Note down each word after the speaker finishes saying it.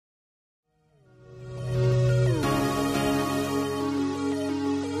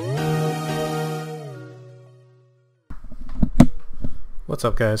What's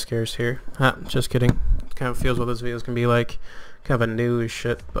up guys, Scares here. Just kidding. Kind of feels what this video is going to be like. Kind of a news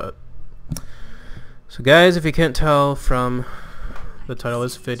shit, but... So guys, if you can't tell from the title of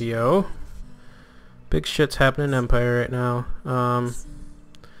this video, big shit's happening in Empire right now.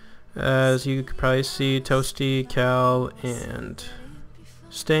 As you could probably see, Toasty, Cal, and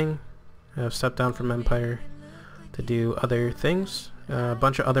Sting have stepped down from Empire to do other things. A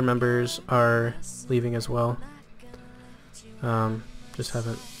bunch of other members are leaving as well. Just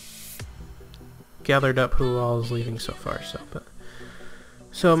haven't gathered up who all is leaving so far.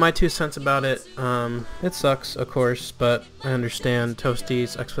 So my 2 cents about it. It sucks, of course, but I understand.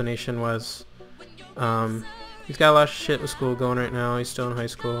 Toasty's explanation was he's got a lot of shit with school going right now. He's still in high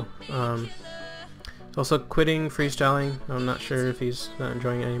school. He's also quitting freestyling. I'm not sure if he's not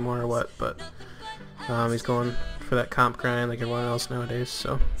enjoying it anymore or what, but he's going for that comp grind like everyone else nowadays.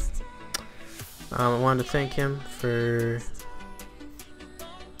 So I wanted to thank him for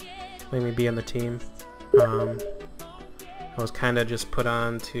letting me be on the team. I was kind of just put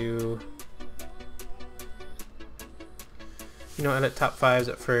on to, edit top 5s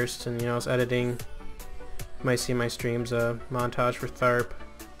at first, and I was editing. You might see my streams a montage for Tharp,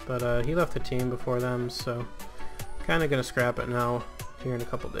 but he left the team before them, so kind of gonna scrap it now here in a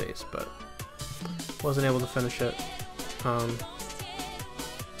couple days, but wasn't able to finish it.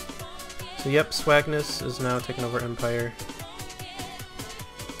 So yep, Swagness is now taking over Empire.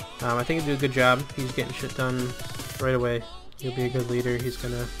 I think he'll do a good job. He's getting shit done right away. He'll be a good leader. He's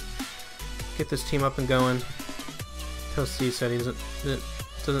gonna get this team up and going. Toasty said he doesn't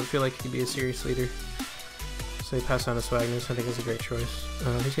feel like he could be a serious leader, so he passed on to Swagness. I think it's a great choice.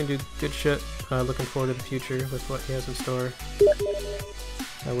 He's gonna do good shit. Looking forward to the future with what he has in store.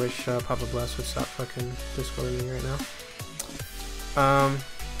 I wish Papa Bless would stop fucking discording me right now.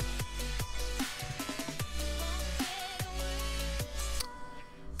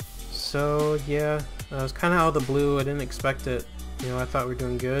 So yeah, it was kind of out of the blue. I didn't expect it. I thought we were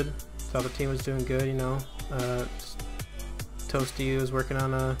doing good. Thought the team was doing good. Toasty was working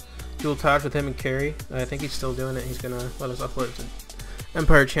on a dual touch with him and Carry. I think he's still doing it. He's gonna let us upload it to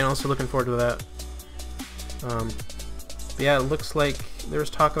Empire channel, so looking forward to that. But yeah, it looks like there was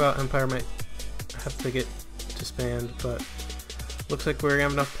talk about Empire might have to get disbanded, but looks like we're gonna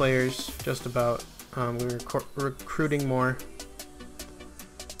have enough players. Just about. We're recruiting more.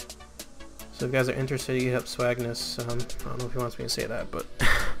 So if you guys are interested, you can help Swagness. I don't know if he wants me to say that, but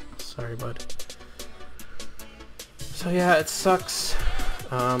sorry, bud. So yeah, it sucks.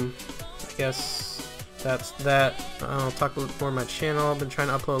 I guess that's that. I'll talk a little more on my channel. I've been trying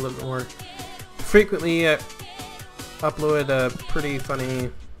to upload a little bit more frequently. I uploaded a pretty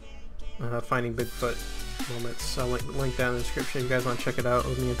funny Finding Bigfoot moments. I'll link that in the description if you guys want to check it out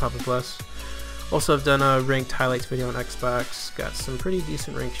with me and Papa Bless. Also, I've done a ranked highlights video on Xbox. Got some pretty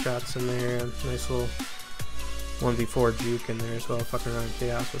decent ranked shots in there. A nice little 1v4 juke in there as well. Fucking around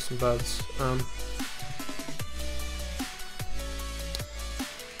chaos with some buds.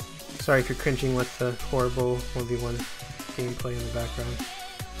 Sorry if you're cringing with the horrible 1v1 gameplay in the background.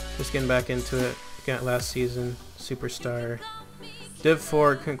 Just getting back into it. Got last season, Superstar. Div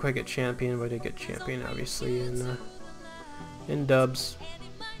 4, couldn't quite get champion, but I did get champion obviously in dubs.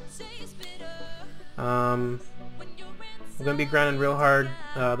 I'm gonna be grinding real hard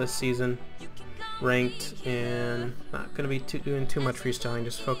this season, ranked, and not gonna be doing too much freestyling,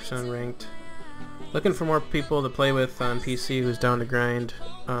 just focusing on ranked. Looking for more people to play with on PC who's down to grind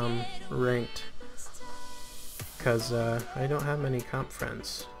ranked, because I don't have many comp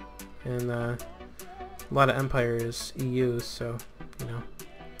friends, and a lot of Empire is EU, so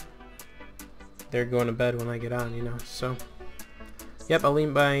they're going to bed when I get on, so yep, I'll leave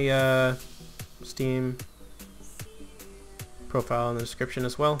my Steam profile in the description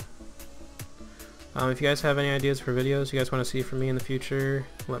as well. If you guys have any ideas for videos you guys want to see from me in the future,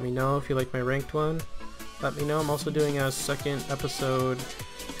 let me know. If you like my ranked one, let me know. I'm also doing a second episode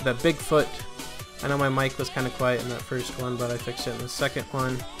to that Bigfoot. I know my mic was kind of quiet in that first one, but I fixed it in the second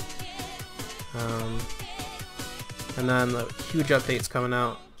one. And then the huge updates coming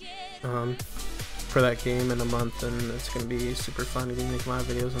out for that game in a month, and it's going to be super fun to make live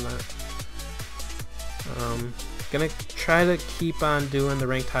videos on that. Gonna try to keep on doing the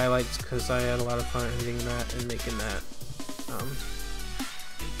ranked highlights because I had a lot of fun editing that and making that.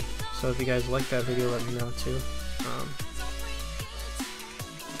 So if you guys like that video, let me know too.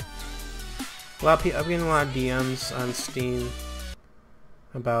 I'm getting a lot of DMs on Steam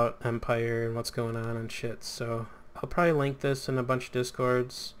about Empire and what's going on and shit, so I'll probably link this in a bunch of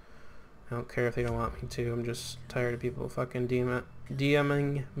Discords. I don't care if they don't want me to. I'm just tired of people fucking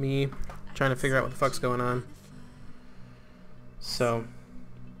DMing me, trying to figure out what the fuck's going on. So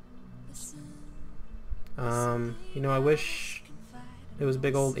You know, I wish it was a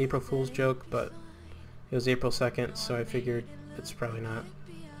big old April Fool's joke, but it was April 2nd, so I figured it's probably not.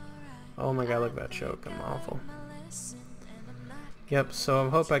 Oh my god, look at that choke. I'm awful. Yep, so I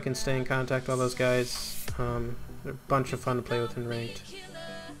hope I can stay in contact with all those guys. They're a bunch of fun to play with in ranked.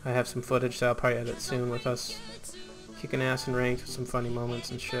 I have some footage that I'll probably edit soon with us kicking ass in ranked with some funny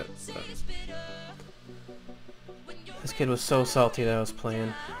moments and shit. But this kid was so salty that I was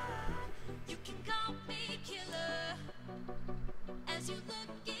playing.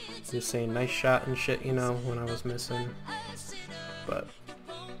 He was saying nice shot and shit, you know, when I was missing. But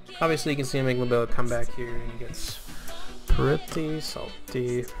obviously you can see him making a little bit of a comeback here, and he gets pretty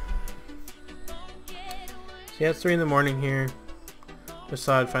salty. So yeah, it's 3 in the morning here. Just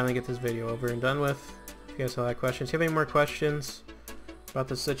thought I'd finally get this video over and done with. If you guys have any questions, if you have any more questions about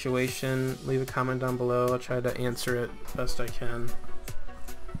the situation, leave a comment down below. I'll try to answer it best I can.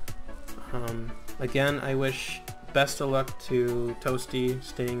 Again, I wish best of luck to Toasty,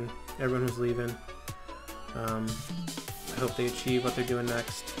 Sting, everyone who's leaving. I hope they achieve what they're doing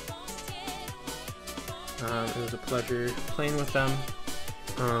next. It was a pleasure playing with them.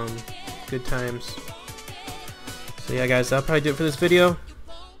 Good times. So yeah guys, that'll probably do it for this video.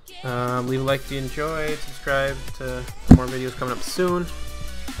 Leave a like if you enjoyed, subscribe to more videos coming up soon.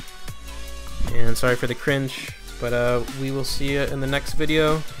 And sorry for the cringe, but we will see you in the next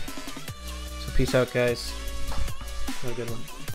video. So peace out guys. Have a good one.